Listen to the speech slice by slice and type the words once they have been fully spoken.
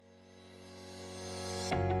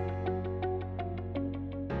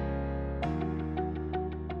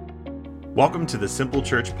Welcome to the Simple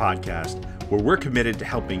Church Podcast, where we're committed to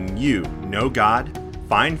helping you know God,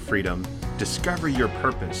 find freedom, discover your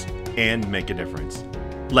purpose, and make a difference.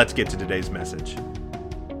 Let's get to today's message.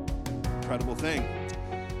 Incredible thing.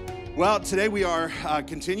 Well, today we are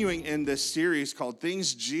continuing in this series called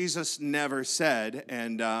Things Jesus Never Said.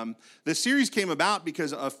 And this series came about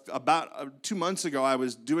because about 2 months ago, I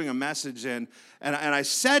was doing a message and I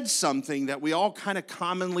said something that we all kind of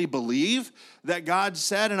commonly believe that God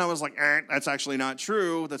said. And I was like, that's actually not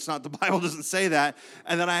true. That's not, the Bible doesn't say that.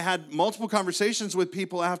 And then I had multiple conversations with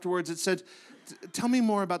people afterwards that said, tell me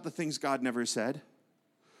more about the things God never said.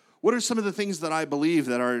 What are some of the things that I believe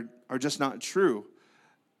that are just not true?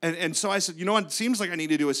 And so I said, you know what, it seems like I need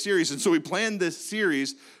to do a series. And so we planned this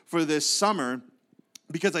series for this summer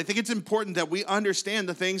because I think it's important that we understand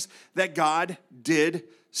the things that God did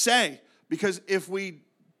say. Because if we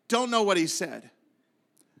don't know what he said,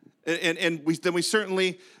 then we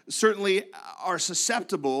certainly are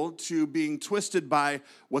susceptible to being twisted by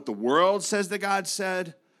what the world says that God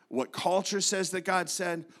said, what culture says that God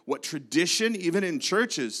said, what tradition, even in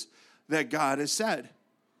churches, that God has said.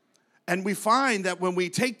 And we find that when we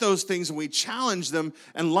take those things and we challenge them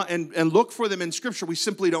and look for them in Scripture, we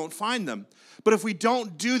simply don't find them. But if we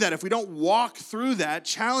don't do that, if we don't walk through that,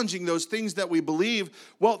 challenging those things that we believe,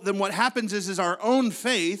 well, then what happens is our own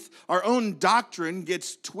faith, our own doctrine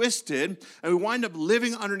gets twisted, and we wind up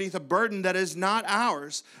living underneath a burden that is not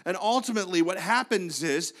ours. And ultimately what happens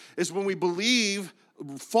is when we believe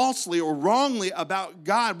falsely or wrongly about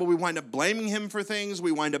God, but we wind up blaming him for things.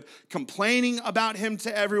 We wind up complaining about him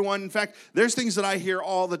to everyone. In fact, there's things that I hear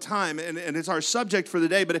all the time, and it's our subject for the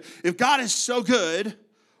day. But if God is so good,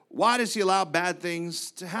 why does he allow bad things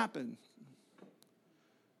to happen?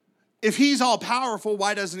 If he's all powerful,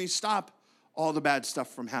 why doesn't he stop all the bad stuff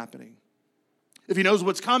from happening? If he knows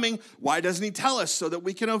what's coming, why doesn't he tell us so that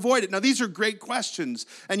we can avoid it? Now, these are great questions.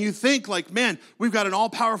 And you think like, man, we've got an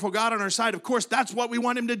all-powerful God on our side. Of course, that's what we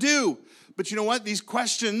want him to do. But you know what? These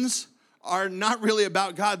questions are not really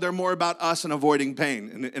about God. They're more about us and avoiding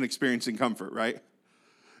pain and experiencing comfort, right?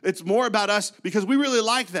 It's more about us because we really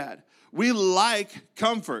like that. We like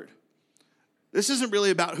comfort. This isn't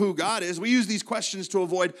really about who God is. We use these questions to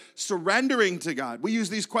avoid surrendering to God. We use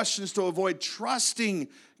these questions to avoid trusting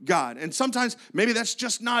God. And sometimes maybe that's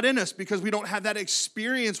just not in us because we don't have that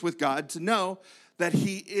experience with God to know that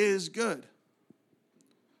he is good.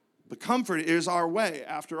 But comfort is our way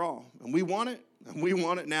after all. And we want it, and we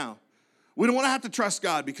want it now. We don't want to have to trust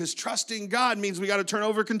God because trusting God means we got to turn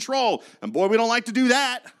over control. And boy, we don't like to do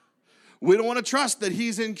that. We don't want to trust that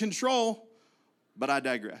he's in control. But I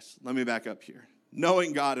digress. Let me back up here.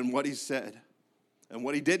 Knowing God and what he said and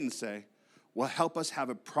what he didn't say will help us have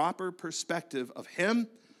a proper perspective of him,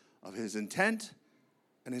 of his intent,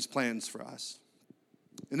 and his plans for us.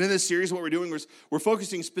 And in this series, what we're doing is we're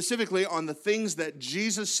focusing specifically on the things that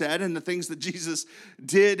Jesus said and the things that Jesus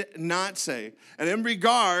did not say. And in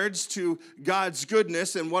regards to God's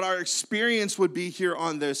goodness and what our experience would be here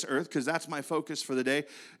on this earth, because that's my focus for the day,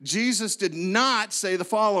 Jesus did not say the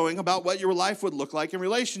following about what your life would look like in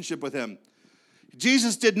relationship with him.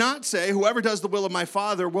 Jesus did not say, whoever does the will of my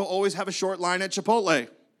Father will always have a short line at Chipotle.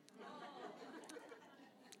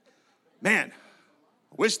 Man,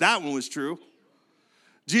 I wish that one was true.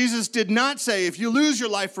 Jesus did not say, if you lose your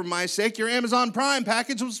life for my sake, your Amazon Prime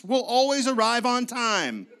package will always arrive on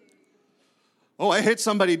time. Oh, I hit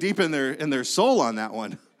somebody deep in their soul on that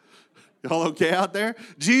one. Y'all okay out there?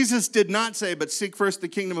 Jesus did not say, but seek first the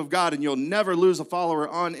kingdom of God and you'll never lose a follower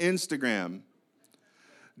on Instagram.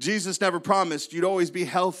 Jesus never promised you'd always be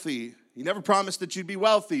healthy. He never promised that you'd be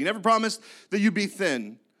wealthy. He never promised that you'd be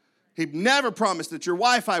thin. He never promised that your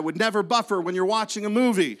Wi-Fi would never buffer when you're watching a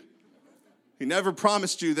movie. He never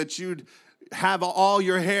promised you that you'd have all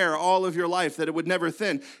your hair all of your life, that it would never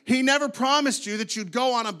thin. He never promised you that you'd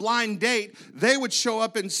go on a blind date, they would show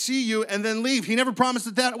up and see you and then leave. He never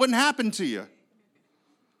promised that wouldn't happen to you.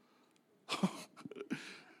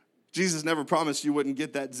 Jesus never promised you wouldn't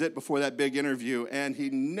get that zit before that big interview, and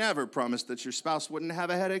he never promised that your spouse wouldn't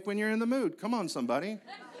have a headache when you're in the mood. Come on, somebody.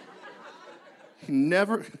 He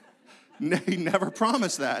never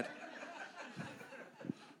promised that.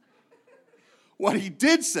 What he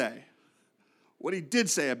did say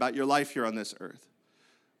about your life here on this earth,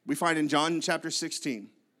 we find in John chapter 16,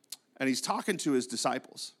 and he's talking to his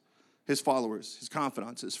disciples, his followers, his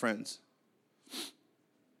confidants, his friends.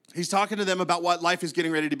 He's talking to them about what life is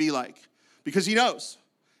getting ready to be like because he knows.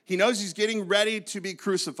 He knows he's getting ready to be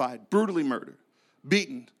crucified, brutally murdered,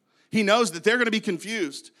 beaten. He knows that they're going to be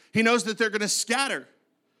confused. He knows that they're going to scatter.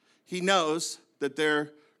 He knows that they're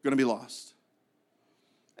going to be lost.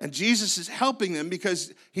 And Jesus is helping them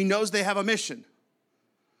because he knows they have a mission.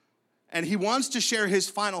 And he wants to share his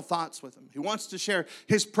final thoughts with them. He wants to share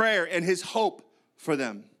his prayer and his hope for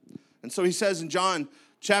them. And so he says in John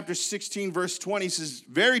chapter 16, verse 20, he says,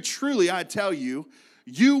 very truly I tell you,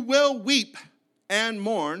 you will weep and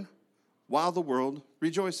mourn while the world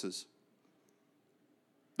rejoices.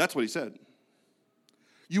 That's what he said.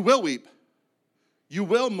 You will weep. You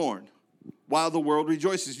will mourn while the world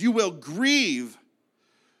rejoices. You will grieve.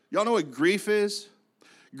 Y'all know what grief is?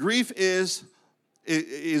 Grief is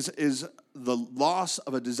the loss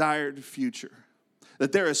of a desired future.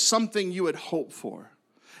 That there is something you had hoped for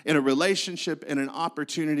in a relationship, in an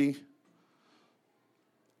opportunity,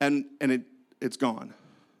 and it's gone.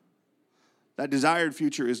 That desired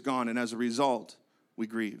future is gone, and as a result, we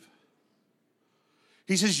grieve.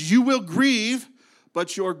 He says, you will grieve,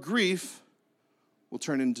 but your grief will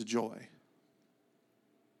turn into joy.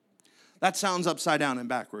 That sounds upside down and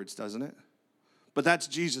backwards, doesn't it? But that's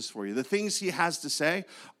Jesus for you. The things he has to say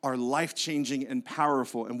are life-changing and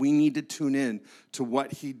powerful, and we need to tune in to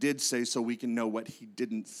what he did say so we can know what he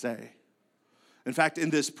didn't say. In fact, in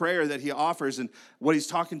this prayer that he offers and what he's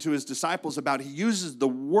talking to his disciples about, he uses the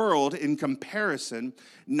world in comparison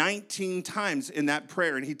 19 times in that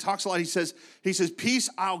prayer. And he talks a lot. He says, peace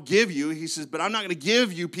I'll give you. He says, but I'm not going to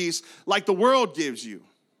give you peace like the world gives you.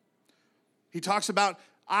 He talks about,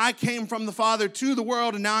 I came from the Father to the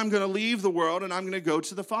world, and now I'm going to leave the world, and I'm going to go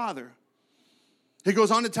to the Father. He goes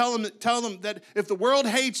on to tell them that if the world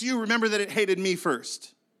hates you, remember that it hated me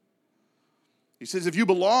first. He says, if you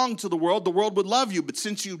belong to the world would love you, but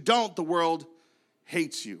since you don't, the world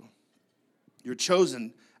hates you. You're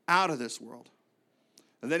chosen out of this world.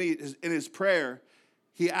 And then in his prayer,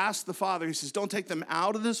 he asks the Father, he says, don't take them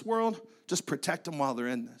out of this world, just protect them while they're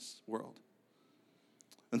in this world.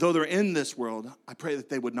 And though they're in this world, I pray that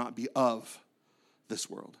they would not be of this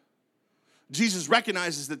world. Jesus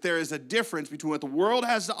recognizes that there is a difference between what the world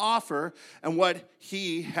has to offer and what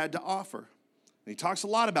he had to offer. And he talks a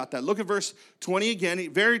lot about that. Look at verse 20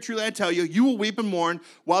 again. Very truly I tell you, you will weep and mourn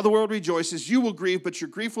while the world rejoices. You will grieve, but your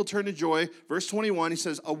grief will turn to joy. Verse 21, he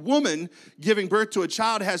says, a woman giving birth to a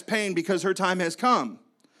child has pain because her time has come.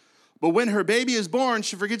 But when her baby is born,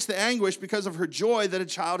 she forgets the anguish because of her joy that a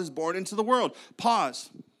child is born into the world. Pause.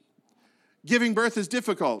 Giving birth is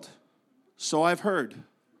difficult. So I've heard.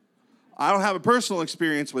 I don't have a personal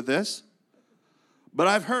experience with this, but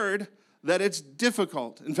I've heard that it's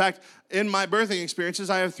difficult. In fact, in my birthing experiences,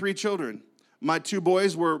 I have 3 children. My 2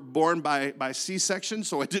 boys were born by C-section,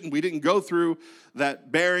 so we didn't go through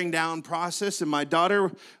that bearing down process. And my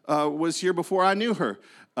daughter was here before I knew her,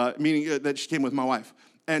 meaning that she came with my wife.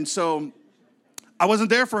 And so I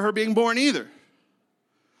wasn't there for her being born either.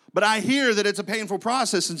 But I hear that it's a painful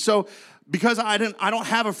process. And so because I don't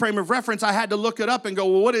have a frame of reference, I had to look it up and go,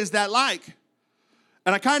 well, what is that like?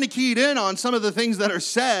 And I kind of keyed in on some of the things that are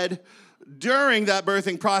said during that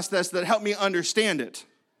birthing process that helped me understand it.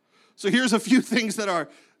 So here's a few things that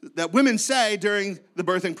women say during the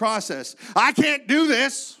birthing process. I can't do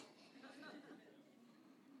this.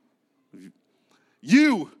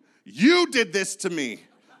 You did this to me.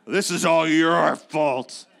 This is all your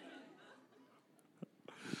fault.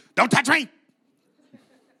 Don't touch me.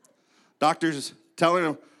 Doctor's telling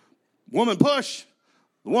a woman, push.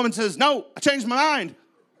 The woman says, no, I changed my mind.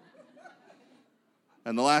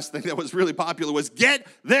 And the last thing that was really popular was, get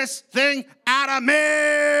this thing out of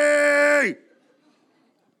me.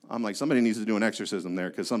 I'm like, somebody needs to do an exorcism there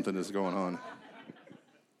because something is going on.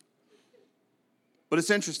 But it's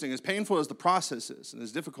interesting, as painful as the process is and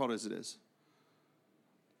as difficult as it is,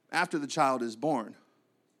 after the child is born,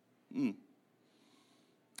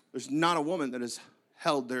 there's not a woman that has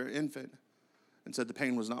held their infant and said the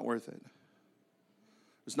pain was not worth it.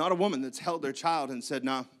 There's not a woman that's held their child and said,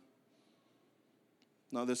 no,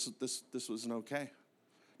 this wasn't okay.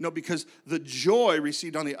 No, because the joy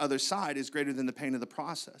received on the other side is greater than the pain of the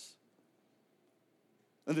process.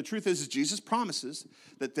 And the truth is Jesus promises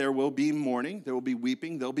that there will be mourning, there will be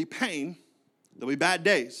weeping, there will be pain, there will be bad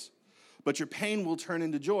days. But your pain will turn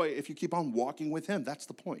into joy if you keep on walking with him. That's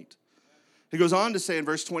the point. He goes on to say in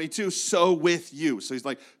verse 22, so with you. So he's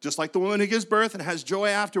like, just like the woman who gives birth and has joy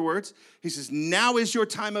afterwards, he says, now is your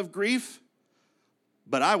time of grief,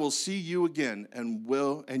 but I will see you again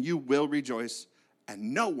and you will rejoice,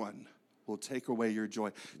 and no one will take away your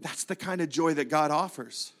joy. That's the kind of joy that God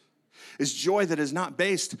offers. Is joy that is not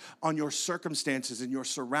based on your circumstances and your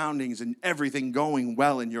surroundings and everything going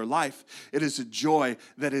well in your life. It is a joy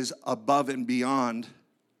that is above and beyond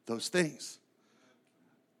those things.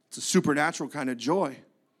 It's a supernatural kind of joy.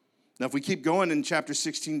 Now, if we keep going in chapter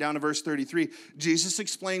 16 down to verse 33, Jesus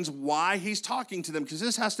explains why he's talking to them, because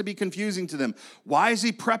this has to be confusing to them. Why is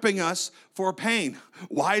he prepping us for pain?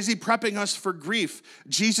 Why is he prepping us for grief?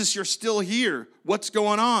 Jesus, you're still here. What's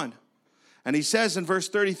going on? And he says in verse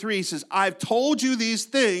 33, he says, I've told you these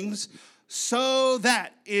things so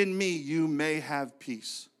that in me you may have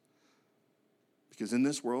peace. Because in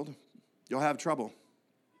this world, you'll have trouble.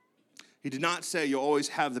 He did not say you'll always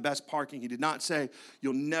have the best parking. He did not say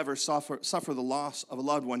you'll never suffer the loss of a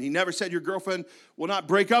loved one. He never said your girlfriend will not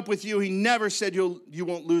break up with you. He never said you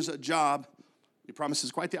won't lose a job. He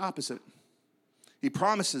promises quite the opposite. He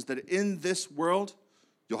promises that in this world,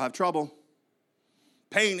 you'll have trouble.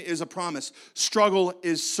 Pain is a promise. Struggle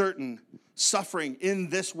is certain. Suffering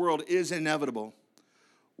in this world is inevitable.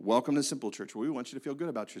 Welcome to Simple Church, where we want you to feel good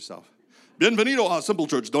about yourself. Bienvenido a Simple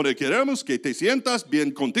Church, donde queremos que te sientas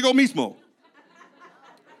bien contigo mismo.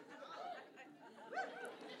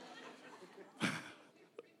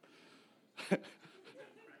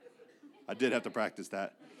 I did have to practice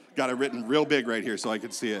that. Got it written real big right here so I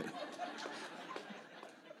could see it.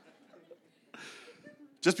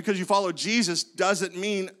 Just because you follow Jesus doesn't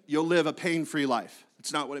mean you'll live a pain-free life.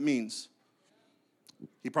 It's not what it means.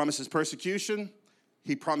 He promises persecution.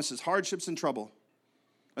 He promises hardships and trouble.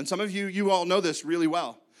 And some of you all know this really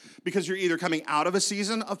well, because you're either coming out of a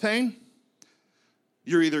season of pain,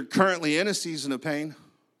 you're either currently in a season of pain,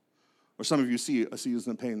 or some of you see a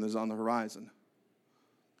season of pain that's on the horizon.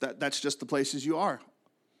 That's just the places you are.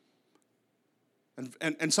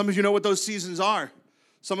 And some of you know what those seasons are.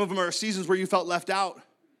 Some of them are seasons where you felt left out.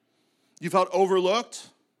 You felt overlooked.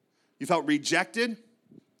 You felt rejected.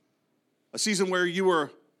 A season where you were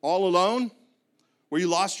all alone, where you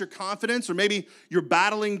lost your confidence, or maybe you're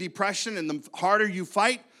battling depression, and the harder you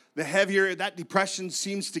fight, the heavier that depression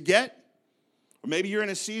seems to get. Or maybe you're in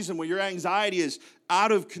a season where your anxiety is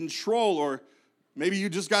out of control, or maybe you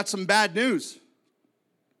just got some bad news.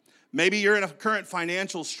 Maybe you're in a current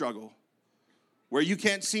financial struggle where you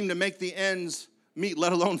can't seem to make the ends meet,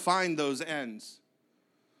 let alone find those ends.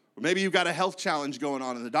 Or maybe you've got a health challenge going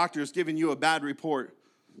on, and the doctor has given you a bad report.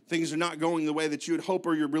 Things are not going the way that you would hope,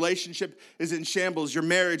 or your relationship is in shambles. Your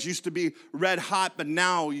marriage used to be red hot, but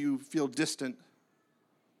now you feel distant.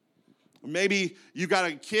 Or maybe you got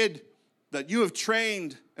a kid that you have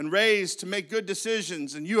trained and raised to make good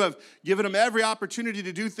decisions, and you have given them every opportunity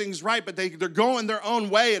to do things right, but they're going their own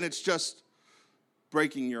way, and it's just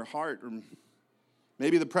breaking your heart. Or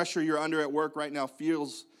maybe the pressure you're under at work right now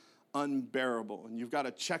feels unbearable, and you've got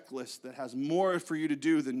a checklist that has more for you to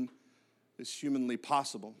do than is humanly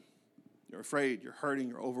possible. You're afraid, you're hurting,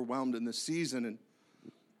 you're overwhelmed in this season, and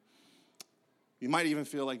you might even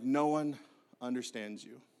feel like no one understands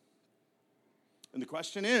you. And the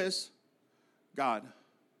question is, God,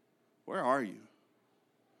 where are you?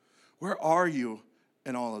 Where are you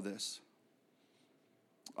in all of this?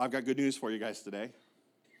 I've got good news for you guys today.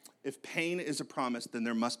 If pain is a promise, then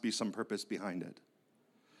there must be some purpose behind it.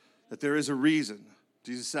 That there is a reason.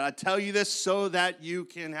 Jesus said, I tell you this so that you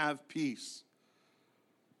can have peace.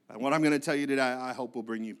 And what I'm going to tell you today, I hope will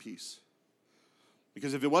bring you peace.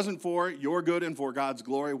 Because if it wasn't for your good and for God's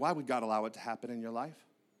glory, why would God allow it to happen in your life?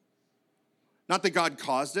 Not that God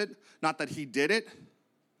caused it, not that he did it,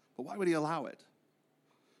 but why would he allow it?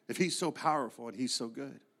 If he's so powerful and he's so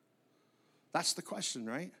good. That's the question,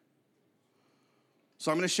 right? So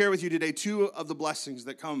I'm going to share with you today two of the blessings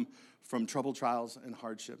that come from trouble, trials, and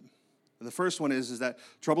hardship. And the first one is that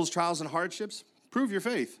troubles, trials, and hardships prove your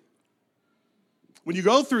faith. When you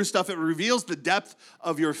go through stuff, it reveals the depth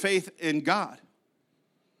of your faith in God.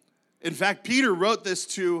 In fact, Peter wrote this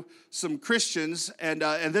to some Christians, and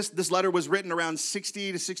this letter was written around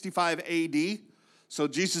 60 to 65 AD. So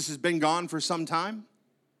Jesus has been gone for some time.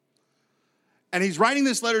 And he's writing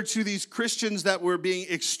this letter to these Christians that were being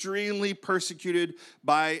extremely persecuted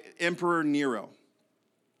by Emperor Nero.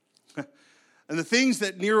 And the things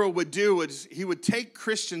that Nero would do was he would take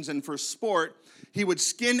Christians, and for sport, he would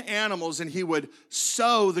skin animals, and he would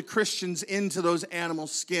sew the Christians into those animal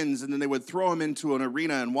skins, and then they would throw them into an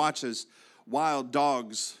arena and watch as wild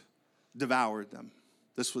dogs devoured them.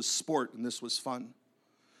 This was sport, and this was fun.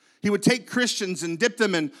 He would take Christians and dip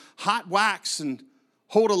them in hot wax and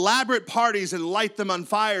hold elaborate parties and light them on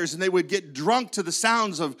fires, and they would get drunk to the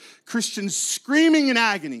sounds of Christians screaming in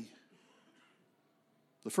agony.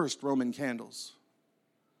 The first Roman candles.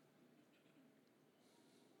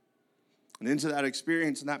 And into that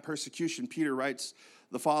experience and that persecution, Peter writes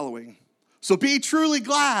the following. So be truly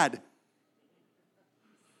glad.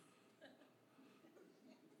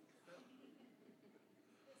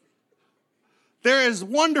 There is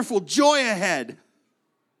wonderful joy ahead.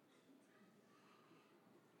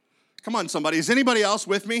 Come on, somebody. Is anybody else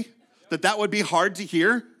with me that would be hard to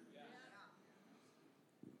hear?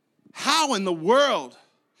 How in the world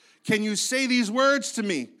can you say these words to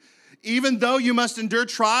me? Even though you must endure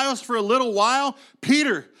trials for a little while,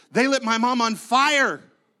 Peter, they lit my mom on fire.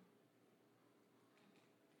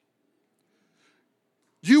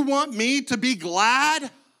 You want me to be glad?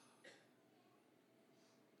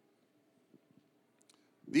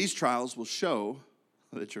 These trials will show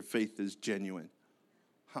that your faith is genuine.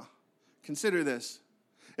 Consider this.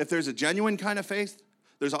 If there's a genuine kind of faith,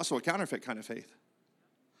 there's also a counterfeit kind of faith.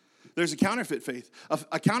 There's a counterfeit faith.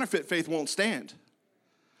 A counterfeit faith won't stand.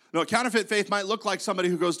 No, a counterfeit faith might look like somebody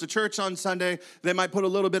who goes to church on Sunday. They might put a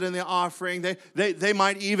little bit in the offering. They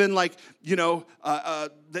might even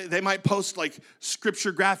they might post like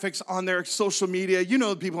scripture graphics on their social media. You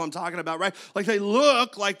know the people I'm talking about, right? Like they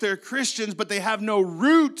look like they're Christians, but they have no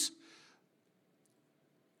root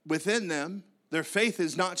within them. Their faith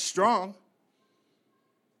is not strong.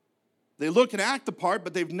 They look and act the part,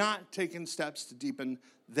 but they've not taken steps to deepen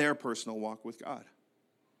their personal walk with God.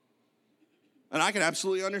 And I can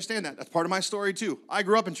absolutely understand that. That's part of my story too. I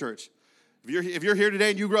grew up in church. If you're here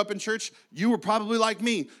today and you grew up in church, you were probably like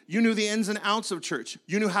me. You knew the ins and outs of church.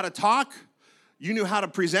 You knew how to talk. You knew how to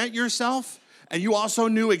present yourself. And you also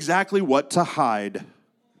knew exactly what to hide.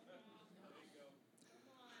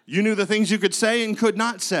 You knew the things you could say and could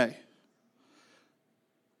not say.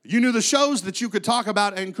 You knew the shows that you could talk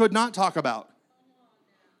about and could not talk about.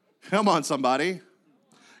 Come on, somebody.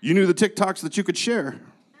 You knew the TikToks that you could share.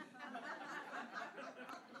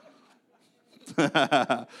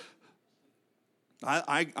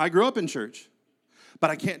 I grew up in church, but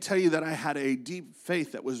I can't tell you that I had a deep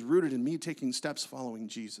faith that was rooted in me taking steps following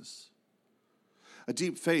Jesus. A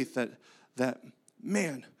deep faith that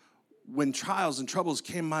man, when trials and troubles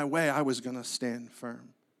came my way, I was going to stand firm.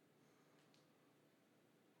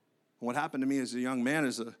 What happened to me as a young man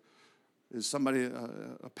is a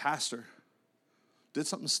pastor did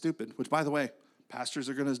something stupid, which, by the way, pastors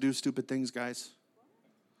are going to do stupid things, guys.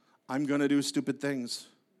 I'm going to do stupid things.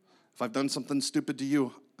 If I've done something stupid to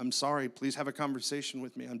you, I'm sorry. Please have a conversation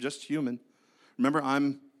with me. I'm just human. Remember,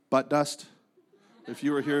 I'm butt dust. If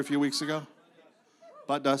you were here a few weeks ago,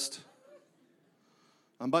 butt dust.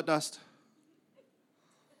 I'm butt dust.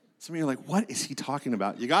 Some of you are like, what is he talking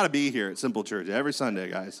about? You got to be here at Simple Church every Sunday,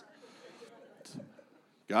 guys.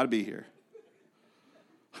 Got to be here.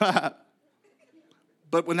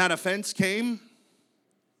 But when that offense came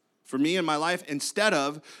for me in my life, instead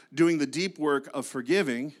of doing the deep work of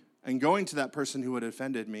forgiving and going to that person who had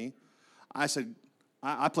offended me, I said,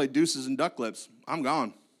 I played deuces and duck lips. I'm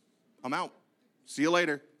gone. I'm out. See you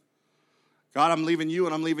later. God, I'm leaving you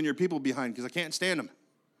and I'm leaving your people behind because I can't stand them.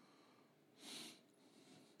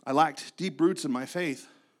 I lacked deep roots in my faith.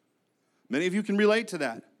 Many of you can relate to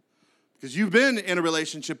that because you've been in a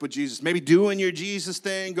relationship with Jesus, maybe doing your Jesus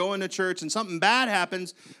thing, going to church, and something bad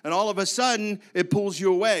happens, and all of a sudden it pulls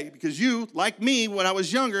you away because you, like me when I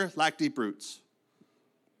was younger, lack deep roots.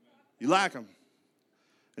 You lack them.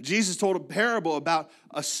 And Jesus told a parable about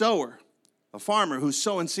a sower, a farmer who's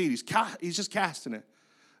sowing seed. He's just casting it.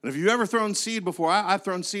 And if you've ever thrown seed before, I've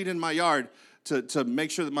thrown seed in my yard to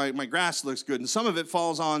make sure that my grass looks good. And some of it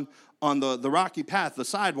falls on the rocky path, the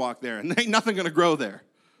sidewalk there, and ain't nothing going to grow there.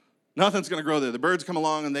 Nothing's going to grow there. The birds come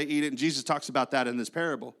along and they eat it, and Jesus talks about that in this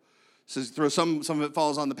parable. He says some of it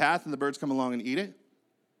falls on the path, and the birds come along and eat it,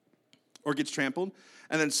 or gets trampled.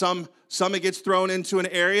 And then some it gets thrown into an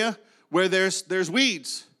area where there's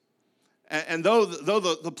weeds. And though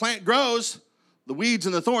the plant grows, the weeds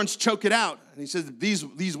and the thorns choke it out. And he says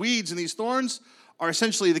these weeds and these thorns are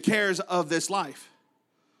essentially the cares of this life.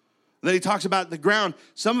 And then he talks about the ground.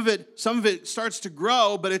 Some of it starts to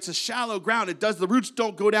grow, but it's a shallow ground. The roots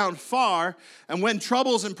don't go down far. And when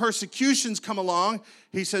troubles and persecutions come along,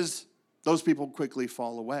 he says those people quickly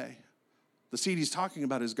fall away. The seed he's talking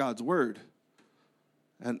about is God's word.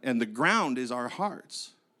 And the ground is our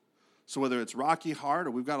hearts. So whether it's rocky hard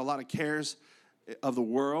or we've got a lot of cares of the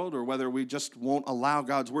world, or whether we just won't allow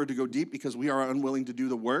God's word to go deep because we are unwilling to do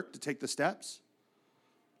the work, to take the steps,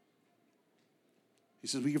 he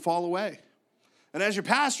says we can fall away. And as your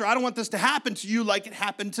pastor, I don't want this to happen to you like it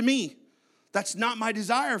happened to me. That's not my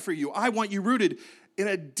desire for you. I want you rooted in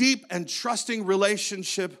a deep and trusting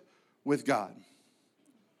relationship with God.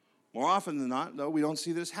 More often than not, though, we don't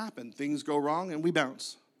see this happen. Things go wrong and we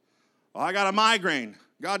bounce. Oh, I got a migraine.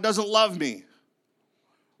 God doesn't love me.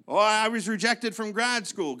 Oh, I was rejected from grad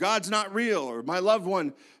school. God's not real. Or my loved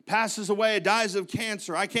one passes away, dies of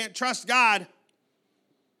cancer. I can't trust God.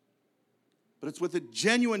 But it's with a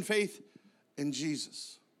genuine faith in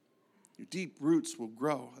Jesus. Your deep roots will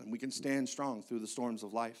grow, and we can stand strong through the storms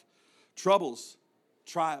of life. Troubles,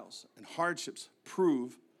 trials, and hardships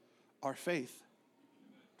prove our faith.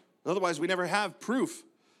 Otherwise, we never have proof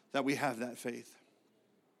that we have that faith.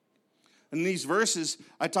 In these verses,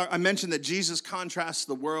 I mentioned that Jesus contrasts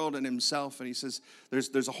the world and himself, and he says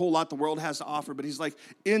there's a whole lot the world has to offer, but he's like,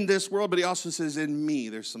 in this world, but he also says, in me,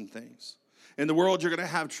 there's some things. In the world, you're going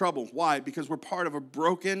to have trouble. Why? Because we're part of a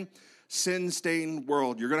broken, sin-stained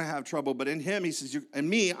world. You're going to have trouble, but in him, he says, in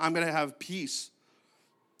me, I'm going to have peace.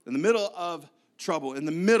 In the middle of trouble, in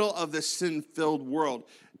the middle of this sin-filled world,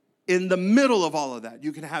 in the middle of all of that,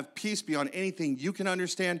 you can have peace beyond anything you can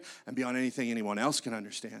understand and beyond anything anyone else can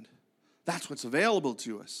understand. That's what's available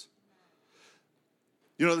to us.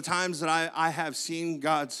 You know, the times that I have seen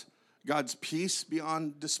God's peace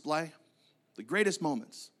beyond display, the greatest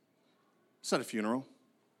moments, it's at a funeral.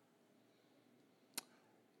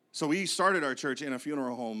 So we started our church in a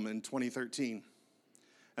funeral home in 2013.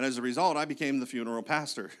 And as a result, I became the funeral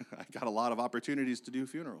pastor. I got a lot of opportunities to do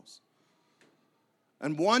funerals.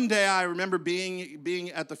 And one day I remember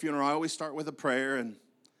being at the funeral. I always start with a prayer, and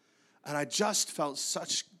I just felt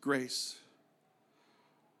such grace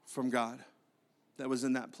from God that was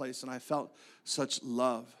in that place. And I felt such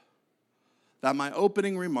love that my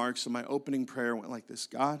opening remarks and my opening prayer went like this: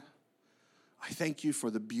 God, I thank you for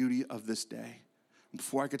the beauty of this day. And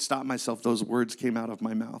before I could stop myself, those words came out of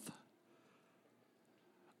my mouth.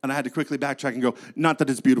 And I had to quickly backtrack and go, not that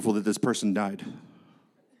it's beautiful that this person died.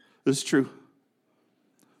 This is true.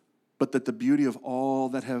 But that the beauty of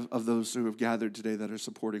all of those who have gathered today that are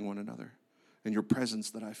supporting one another, and your presence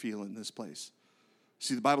that I feel in this place.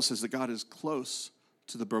 See, the Bible says that God is close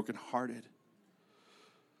to the brokenhearted.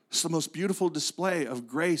 So the most beautiful display of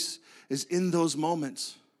grace is in those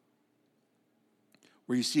moments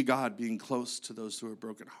where you see God being close to those who are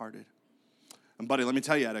brokenhearted. And buddy, let me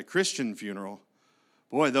tell you, at a Christian funeral,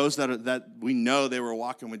 boy, those that we know they were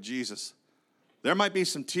walking with Jesus, there might be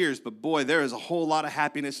some tears, but boy, there is a whole lot of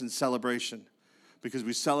happiness and celebration, because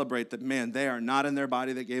we celebrate that, man, they are not in their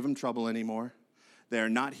body that gave them trouble anymore. They are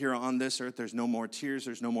not here on this earth. There's no more tears.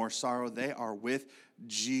 There's no more sorrow. They are with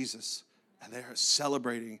Jesus, and they are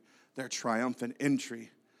celebrating their triumphant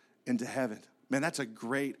entry into heaven. Man, that's a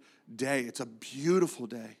great day. It's a beautiful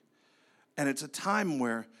day, and it's a time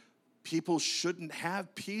where people shouldn't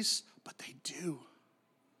have peace, but they do.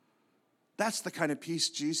 That's the kind of peace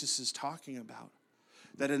Jesus is talking about.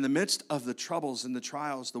 That in the midst of the troubles and the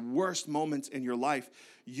trials, the worst moments in your life,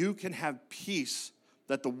 you can have peace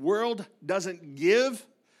that the world doesn't give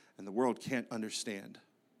and the world can't understand.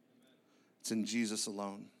 It's in Jesus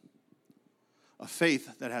alone. A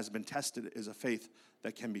faith that has been tested is a faith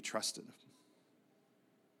that can be trusted.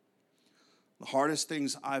 The hardest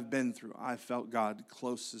things I've been through, I felt God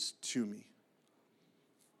closest to me.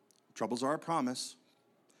 Troubles are a promise,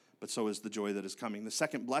 but so is the joy that is coming. The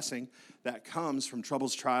second blessing that comes from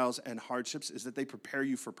troubles, trials, and hardships is that they prepare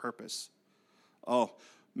you for purpose. Oh,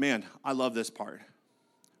 man, I love this part.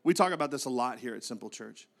 We talk about this a lot here at Simple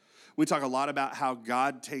Church. We talk a lot about how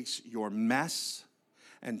God takes your mess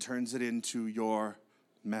and turns it into your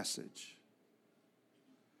message.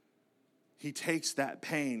 He takes that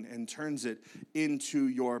pain and turns it into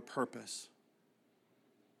your purpose.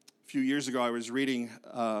 A few years ago, I was reading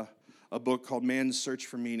a book called Man's Search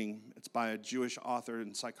for Meaning. It's by a Jewish author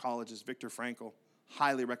and psychologist, Viktor Frankl.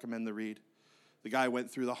 Highly recommend the read. The guy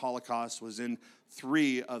went through the Holocaust, was in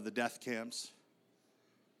 3 of the death camps.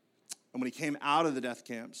 And when he came out of the death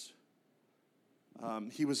camps,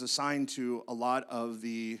 he was assigned to a lot of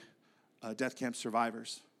the death camp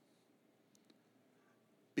survivors.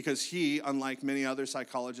 Because he, unlike many other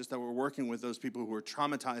psychologists that were working with those people who were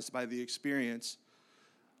traumatized by the experience,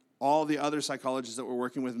 all the other psychologists that were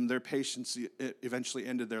working with him, their patients eventually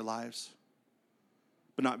ended their lives.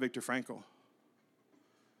 But not Viktor Frankl.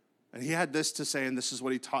 And he had this to say, and this is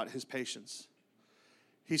what he taught his patients.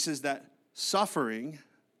 He says that suffering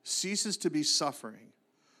ceases to be suffering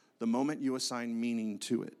the moment you assign meaning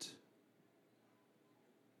to it.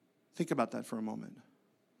 Think about that for a moment.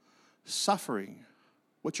 Suffering,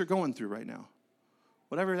 what you're going through right now,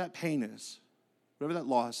 whatever that pain is, whatever that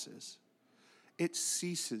loss is, it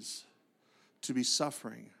ceases to be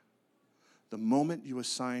suffering the moment you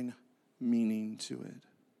assign meaning to it.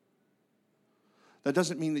 That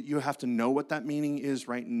doesn't mean that you have to know what that meaning is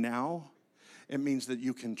right now. It means that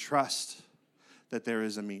you can trust that there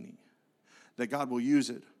is a meaning, that God will use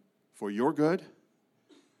it for your good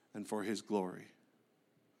and for his glory.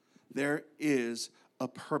 There is a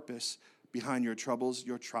purpose behind your troubles,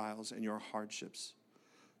 your trials, and your hardships.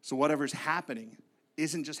 So whatever's happening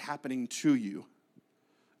isn't just happening to you.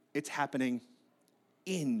 It's happening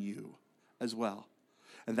in you as well.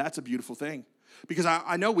 And that's a beautiful thing, Because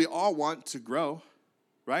I know we all want to grow,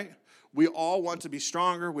 right? We all want to be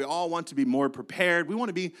stronger. We all want to be more prepared. We want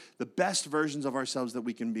to be the best versions of ourselves that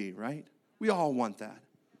we can be, right? We all want that.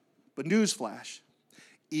 But newsflash,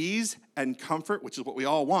 ease and comfort, which is what we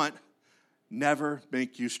all want, never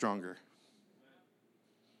make you stronger.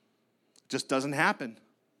 Just doesn't happen.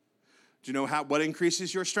 Do you know what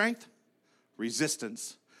increases your strength?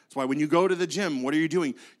 Resistance. That's why when you go to the gym, what are you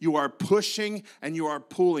doing? You are pushing and you are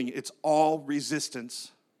pulling. It's all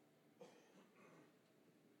resistance.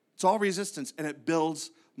 It's all resistance, and it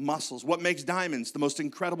builds muscles. What makes diamonds? The most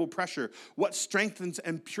incredible pressure. What strengthens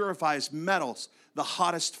and purifies metals? The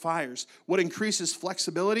hottest fires. What increases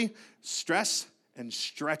flexibility? Stress and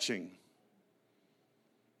stretching.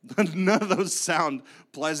 None of those sound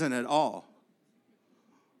pleasant at all.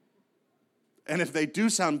 And if they do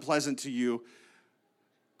sound pleasant to you,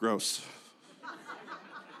 gross.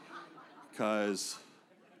 Because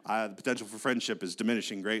the potential for friendship is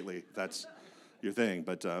diminishing greatly. That's your thing.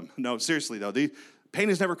 But no, seriously though, pain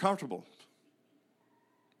is never comfortable.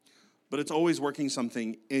 But it's always working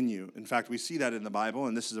something in you. In fact, we see that in the Bible,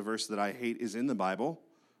 and this is a verse that I hate is in the Bible.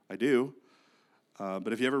 I do.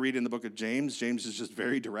 But if you ever read in the book of James, James is just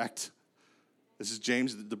very direct. This is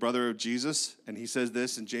James, the brother of Jesus, and he says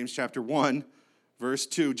this in James chapter 1, verse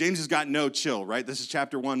 2. James has got no chill, right? This is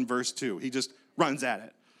chapter 1, verse 2. He just runs at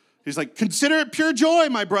it. He's like, consider it pure joy,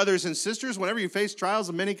 my brothers and sisters, whenever you face trials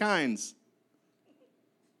of many kinds.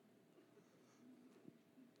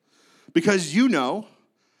 Because you know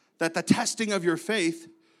that the testing of your faith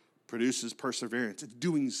produces perseverance. It's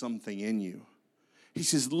doing something in you. He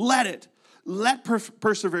says, let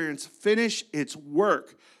perseverance finish its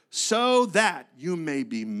work so that you may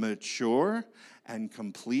be mature and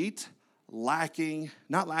complete,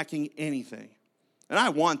 not lacking anything. And I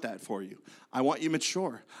want that for you. I want you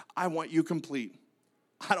mature. I want you complete.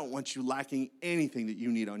 I don't want you lacking anything that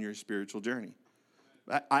you need on your spiritual journey.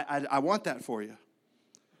 I want that for you.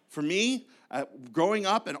 For me, growing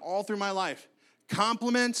up and all through my life,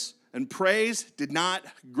 compliments and praise did not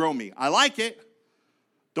grow me. I like it.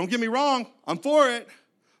 Don't get me wrong. I'm for it.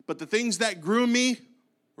 But the things that grew me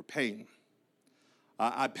were pain.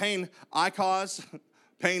 Pain I caused,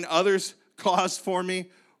 pain others caused for me,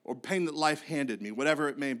 or pain that life handed me, whatever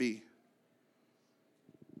it may be.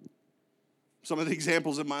 Some of the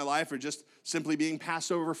examples of my life are just simply being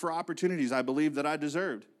passed over for opportunities I believed that I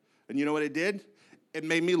deserved. And you know what it did? It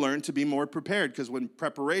made me learn to be more prepared, because when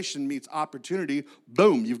preparation meets opportunity,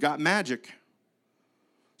 boom, you've got magic.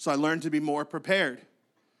 So I learned to be more prepared.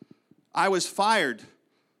 I was fired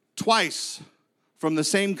twice from the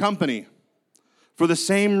same company for the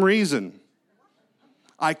same reason.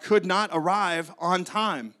 I could not arrive on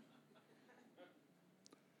time.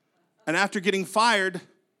 And after getting fired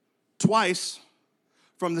twice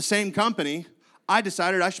from the same company, I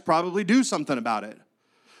decided I should probably do something about it.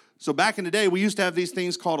 So back in the day, we used to have these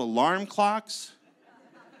things called alarm clocks.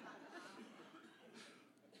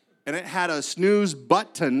 And it had a snooze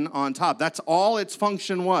button on top. That's all its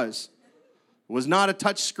function was. It was not a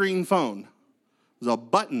touch screen phone. It was a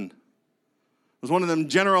button. It was one of them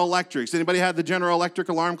General Electrics. Anybody had the General Electric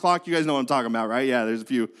alarm clock? You guys know what I'm talking about, right? Yeah, there's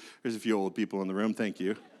a few old people in the room. Thank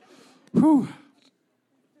you. Whew.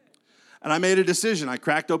 And I made a decision. I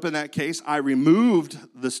cracked open that case. I removed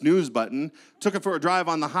the snooze button, took it for a drive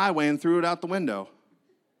on the highway, and threw it out the window.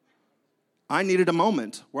 I needed a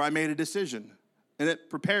moment where I made a decision, and it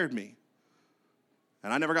prepared me.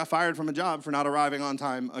 And I never got fired from a job for not arriving on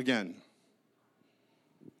time again.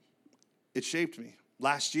 It shaped me.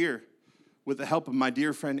 Last year, with the help of my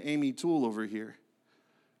dear friend Amy Toole over here,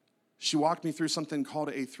 she walked me through something called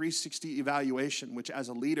a 360 evaluation, which as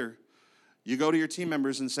a leader, you go to your team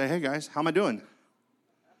members and say, hey guys, how am I doing?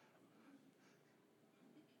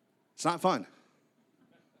 It's not fun.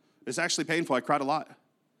 It's actually painful. I cried a lot.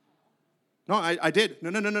 No, I did.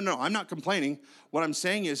 No. I'm not complaining. What I'm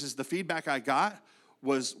saying is the feedback I got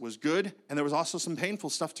was good, and there was also some painful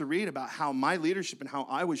stuff to read about how my leadership and how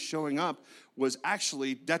I was showing up was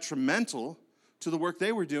actually detrimental to the work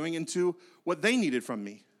they were doing and to what they needed from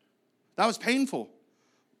me. That was painful,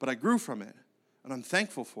 but I grew from it, and I'm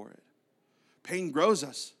thankful for it. Pain grows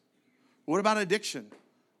us. What about addiction?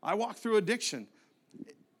 I walked through addiction.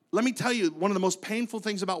 Let me tell you, one of the most painful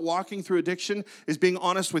things about walking through addiction is being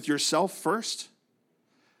honest with yourself first,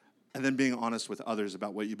 and then being honest with others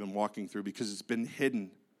about what you've been walking through, because it's been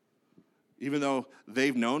hidden. Even though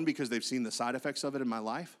they've known because they've seen the side effects of it in my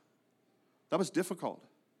life, that was difficult.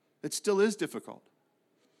 It still is difficult.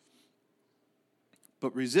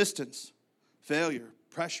 But resistance, failure,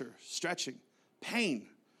 pressure, stretching, pain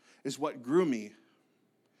is what grew me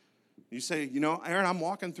You say, Aaron, I'm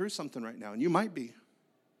walking through something right now, and you might be.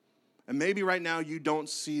 And maybe right now you don't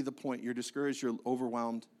see the point. You're discouraged, you're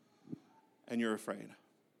overwhelmed, and you're afraid.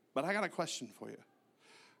 But I got a question for you.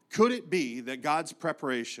 Could it be that God's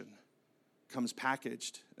preparation comes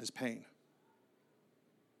packaged as pain?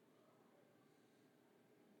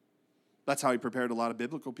 That's how he prepared a lot of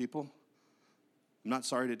biblical people. I'm not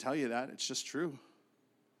sorry to tell you that. It's just true.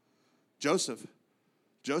 Joseph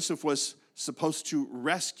was supposed to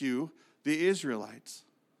rescue the Israelites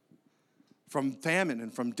from famine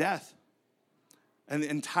and from death. And the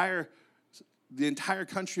entire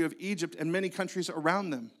country of Egypt and many countries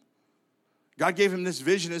around them. God gave him this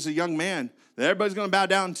vision as a young man that everybody's going to bow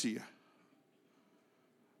down to you.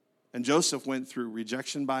 And Joseph went through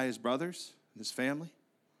rejection by his brothers and his family.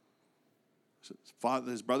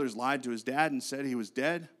 His brothers lied to his dad and said he was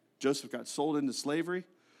dead. Joseph got sold into slavery,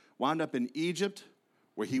 wound up in Egypt,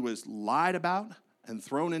 where he was lied about and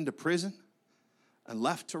thrown into prison and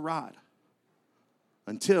left to rot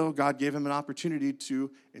until God gave him an opportunity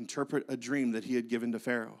to interpret a dream that he had given to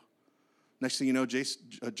Pharaoh. Next thing you know,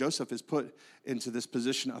 Joseph is put into this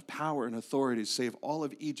position of power and authority to save all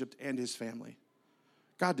of Egypt and his family.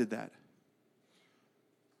 God did that.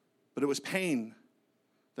 But it was pain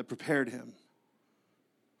that prepared him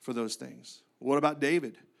for those things. What about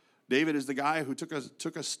David? David is the guy who took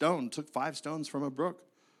a stone, took 5 stones from a brook,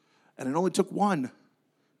 and it only took one,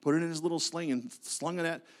 put it in his little sling and slung it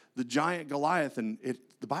at the giant Goliath, and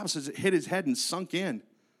the Bible says it hit his head and sunk in.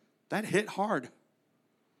 That hit hard.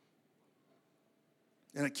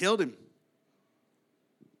 And it killed him.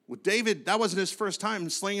 With David, that wasn't his first time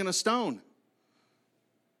slinging a stone.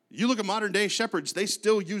 You look at modern day shepherds, they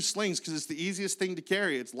still use slings because it's the easiest thing to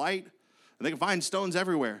carry. It's light, and they can find stones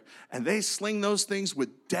everywhere. And they sling those things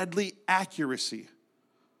with deadly accuracy.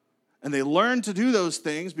 And they learn to do those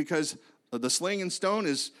things because the sling and stone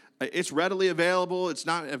it's readily available. It's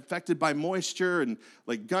not affected by moisture, and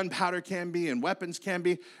like gunpowder can be and weapons can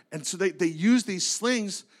be. And so they use these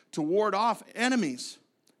slings to ward off enemies.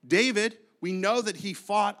 David, we know that he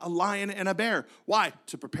fought a lion and a bear. Why?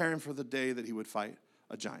 To prepare him for the day that he would fight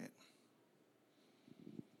a giant.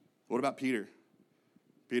 What about Peter?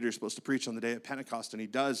 Peter's supposed to preach on the day of Pentecost, and he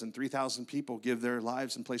does, and 3,000 people give their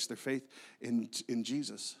lives and place their faith in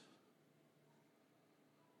Jesus.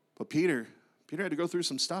 But Peter had to go through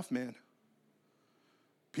some stuff, man.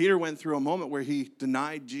 Peter went through a moment where he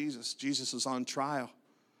denied Jesus. Jesus was on trial.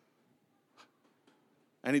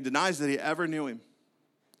 And he denies that he ever knew him.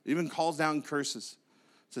 Even calls down curses.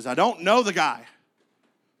 Says, I don't know the guy.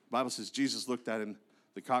 The Bible says Jesus looked at him,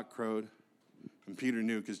 the cock crowed, and Peter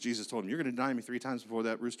knew because Jesus told him, you're going to deny me 3 times before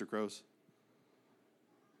that rooster crows.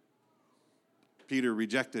 Peter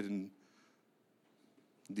rejected and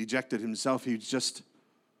dejected himself. He just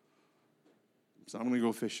said, I'm going to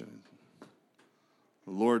go fishing.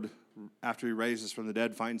 The Lord, after he raises from the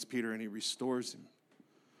dead, finds Peter and he restores him.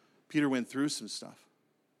 Peter went through some stuff.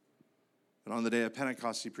 And on the day of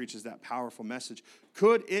Pentecost, he preaches that powerful message.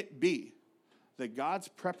 Could it be that God's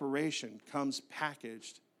preparation comes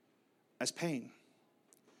packaged as pain?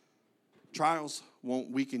 Trials won't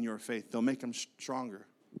weaken your faith. They'll make them stronger.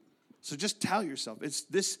 So just tell yourself,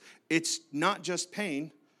 it's not just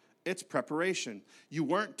pain, it's preparation. You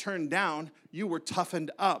weren't turned down, you were toughened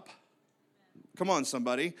up. Come on,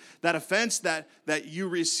 somebody. That offense that you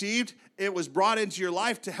received, it was brought into your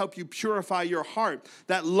life to help you purify your heart.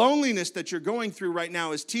 That loneliness that you're going through right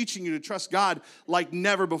now is teaching you to trust God like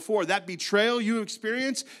never before. That betrayal you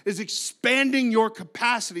experience is expanding your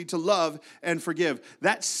capacity to love and forgive.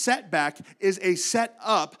 That setback is a set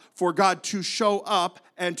up for God to show up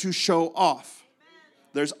and to show off.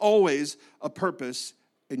 There's always a purpose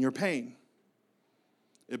in your pain.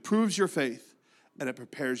 It proves your faith and it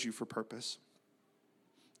prepares you for purpose.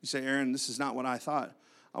 You say, Aaron, this is not what I thought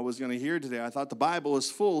I was going to hear today. I thought the Bible is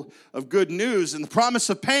full of good news, and the promise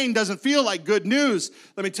of pain doesn't feel like good news.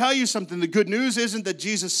 Let me tell you something. The good news isn't that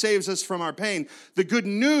Jesus saves us from our pain. The good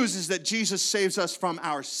news is that Jesus saves us from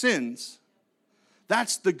our sins.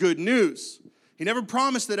 That's the good news. He never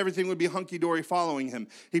promised that everything would be hunky-dory following him.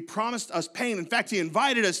 He promised us pain. In fact, he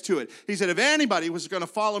invited us to it. He said, if anybody was going to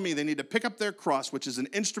follow me, they need to pick up their cross, which is an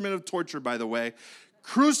instrument of torture, by the way,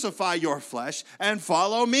 crucify your flesh and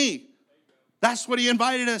follow me. That's what he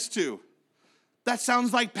invited us to. That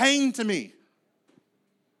sounds like pain to me.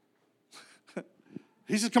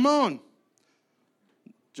 He said, come on.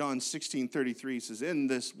 John 16:33 says, in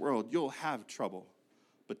this world you'll have trouble,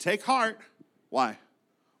 but take heart. Why?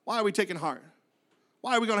 Why are we taking heart?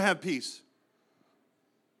 Why are we going to have peace?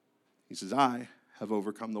 He says, I have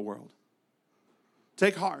overcome the world.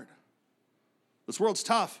 Take heart. This world's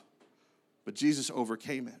tough, but Jesus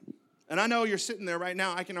overcame it. And I know you're sitting there right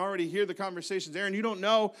now. I can already hear the conversations. Aaron, you don't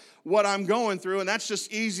know what I'm going through, and that's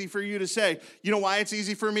just easy for you to say. You know why it's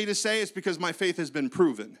easy for me to say? It's because my faith has been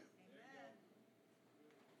proven.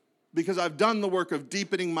 Because I've done the work of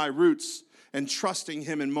deepening my roots and trusting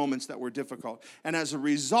him in moments that were difficult. And as a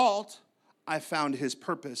result, I found his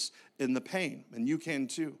purpose in the pain, and you can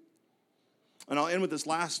too. And I'll end with this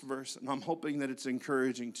last verse, and I'm hoping that it's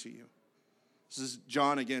encouraging to you. This is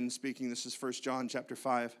John again speaking. This is 1 John chapter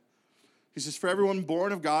 5. He says, for everyone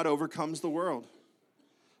born of God overcomes the world.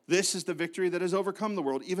 This is the victory that has overcome the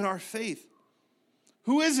world, even our faith.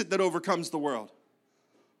 Who is it that overcomes the world?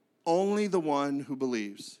 Only the one who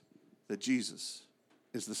believes that Jesus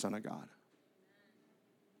is the Son of God.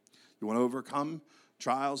 You want to overcome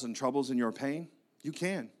trials and troubles in your pain? You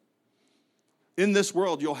can. In this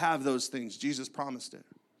world, you'll have those things. Jesus promised it.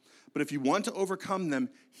 But if you want to overcome them,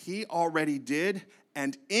 he already did,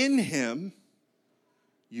 and in him,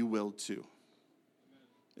 you will too.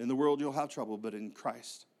 In the world, you'll have trouble, but in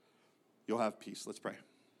Christ, you'll have peace. Let's pray.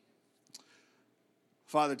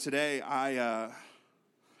 Father, today,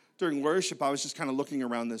 during worship, I was just kind of looking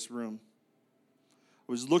around this room.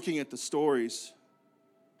 I was looking at the stories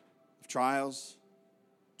of trials,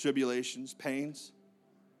 tribulations, pains.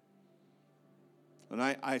 And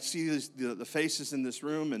I see the faces in this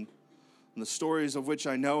room and the stories of which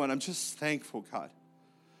I know, and I'm just thankful, God.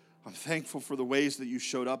 I'm thankful for the ways that you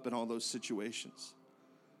showed up in all those situations.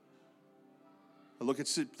 I look at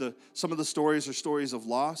some of the stories are stories of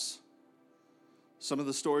loss. Some of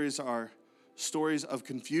the stories are stories of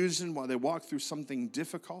confusion while they walk through something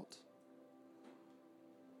difficult,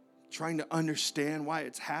 trying to understand why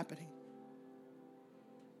it's happening.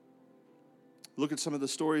 Look at some of the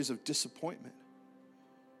stories of disappointment,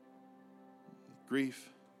 grief,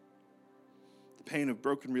 the pain of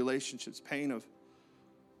broken relationships, pain of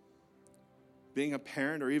being a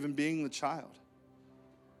parent or even being the child.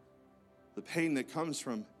 The pain that comes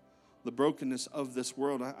from the brokenness of this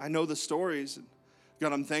world. I know the stories. And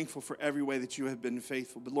God, I'm thankful for every way that you have been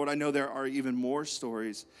faithful. But Lord, I know there are even more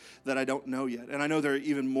stories that I don't know yet. And I know there are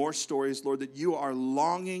even more stories, Lord, that you are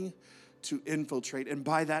longing to infiltrate. And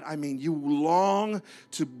by that, I mean you long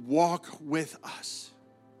to walk with us.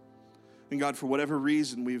 And God, for whatever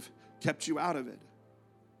reason, we've kept you out of it.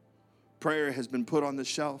 Prayer has been put on the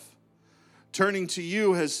shelf. Turning to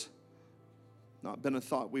you has not been a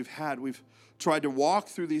thought we've had. We've tried to walk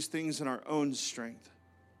through these things in our own strength.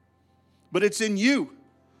 But it's in you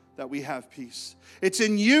that we have peace. It's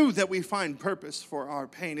in you that we find purpose for our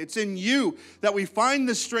pain. It's in you that we find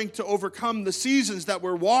the strength to overcome the seasons that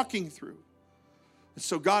we're walking through. And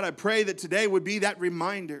so, God, I pray that today would be that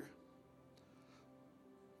reminder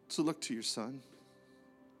to look to your Son.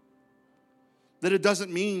 That it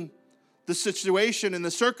doesn't mean the situation and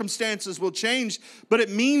the circumstances will change, but it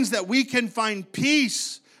means that we can find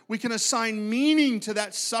peace. We can assign meaning to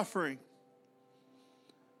that suffering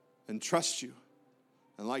and trust you.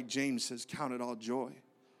 And like James says, count it all joy.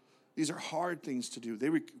 These are hard things to do. They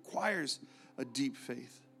requires a deep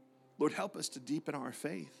faith. Lord, help us to deepen our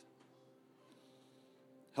faith.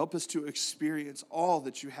 Help us to experience all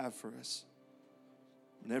that you have for us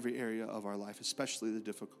in every area of our life, especially the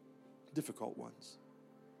difficult ones.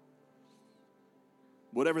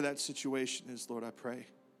 Whatever that situation is, Lord, I pray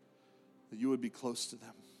that you would be close to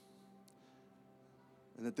them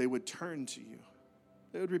and that they would turn to you.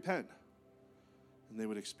 They would repent and they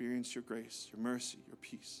would experience your grace, your mercy, your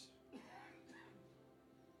peace.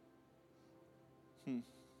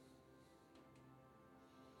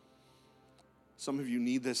 Some of you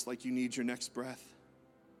need this like you need your next breath.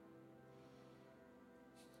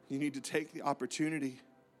 You need to take the opportunity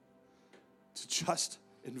to just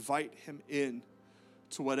invite him in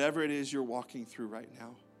to whatever it is you're walking through right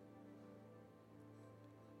now.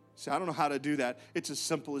 See, I don't know how to do that. It's as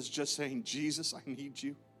simple as just saying, Jesus, I need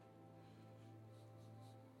you.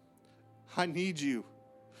 I need you.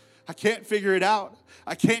 I can't figure it out.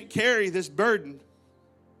 I can't carry this burden.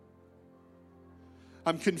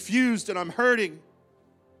 I'm confused and I'm hurting.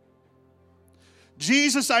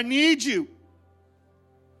 Jesus, I need you.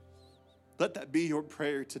 Let that be your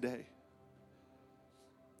prayer today.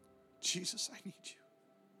 Jesus, I need you.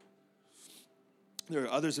 There are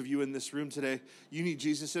others of you in this room today, you need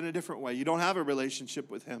Jesus in a different way. You don't have a relationship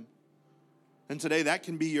with him. And today that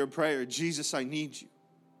can be your prayer. Jesus, I need you.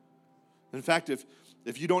 In fact, if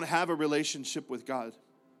you don't have a relationship with God,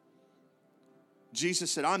 Jesus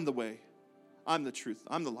said, I'm the way, I'm the truth,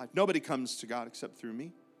 I'm the life. Nobody comes to God except through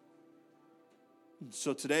me.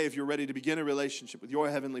 So today, if you're ready to begin a relationship with your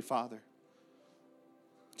Heavenly Father,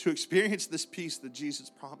 to experience this peace that Jesus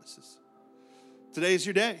promises, today is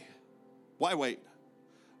your day. Why wait?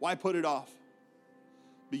 Why put it off?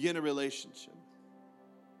 Begin a relationship.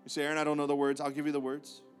 You say, Aaron, I don't know the words. I'll give you the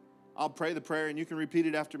words. I'll pray the prayer and you can repeat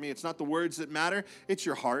it after me. It's not the words that matter. It's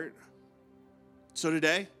your heart. So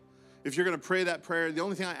today, if you're going to pray that prayer, the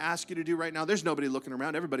only thing I ask you to do right now, there's nobody looking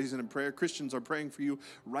around. Everybody's in prayer. Christians are praying for you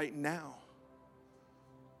right now.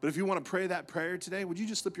 But if you want to pray that prayer today, would you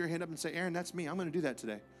just slip your hand up and say, Aaron, that's me. I'm going to do that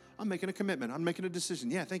today. I'm making a commitment. I'm making a decision.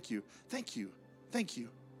 Yeah, thank you. Thank you. Thank you.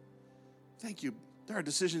 Thank you. There are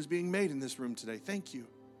decisions being made in this room today. Thank you.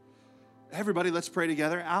 Everybody, let's pray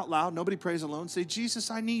together out loud. Nobody prays alone. Say, Jesus,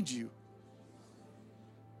 I need you.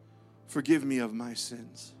 Forgive me of my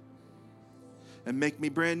sins and make me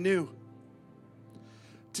brand new.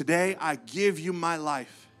 Today, I give you my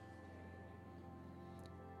life.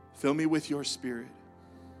 Fill me with your spirit.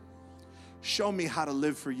 Show me how to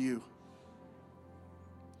live for you.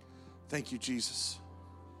 Thank you, Jesus.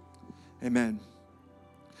 Amen.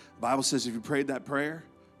 The Bible says if you prayed that prayer,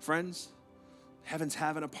 friends, heaven's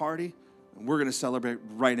having a party, and we're going to celebrate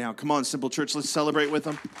right now. Come on, Simple Church, let's celebrate with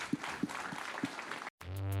them.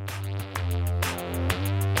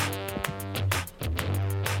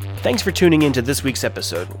 Thanks for tuning in to this week's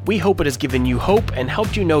episode. We hope it has given you hope and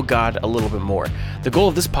helped you know God a little bit more. The goal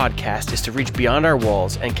of this podcast is to reach beyond our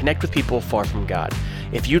walls and connect with people far from God.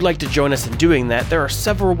 If you'd like to join us in doing that, there are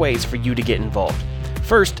several ways for you to get involved.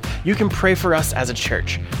 First, you can pray for us as a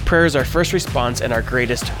church. Prayer is our first response and our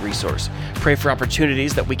greatest resource. Pray for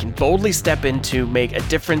opportunities that we can boldly step into, make a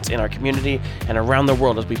difference in our community and around the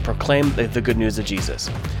world as we proclaim the good news of Jesus.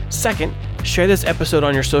 Second, share this episode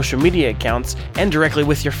on your social media accounts and directly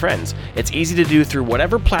with your friends. It's easy to do through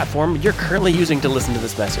whatever platform you're currently using to listen to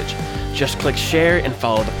this message. Just click share and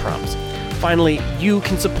follow the prompts. Finally, you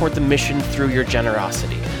can support the mission through your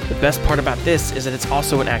generosity. The best part about this is that it's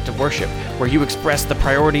also an act of worship, where you express the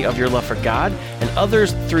priority of your love for God and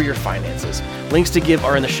others through your finances. Links to give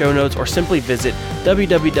are in the show notes, or simply visit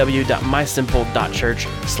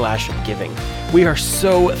www.mysimple.church/giving. We are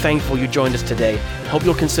so thankful you joined us today and hope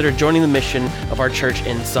you'll consider joining the mission of our church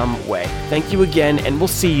in some way. Thank you again, and we'll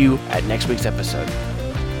see you at next week's episode.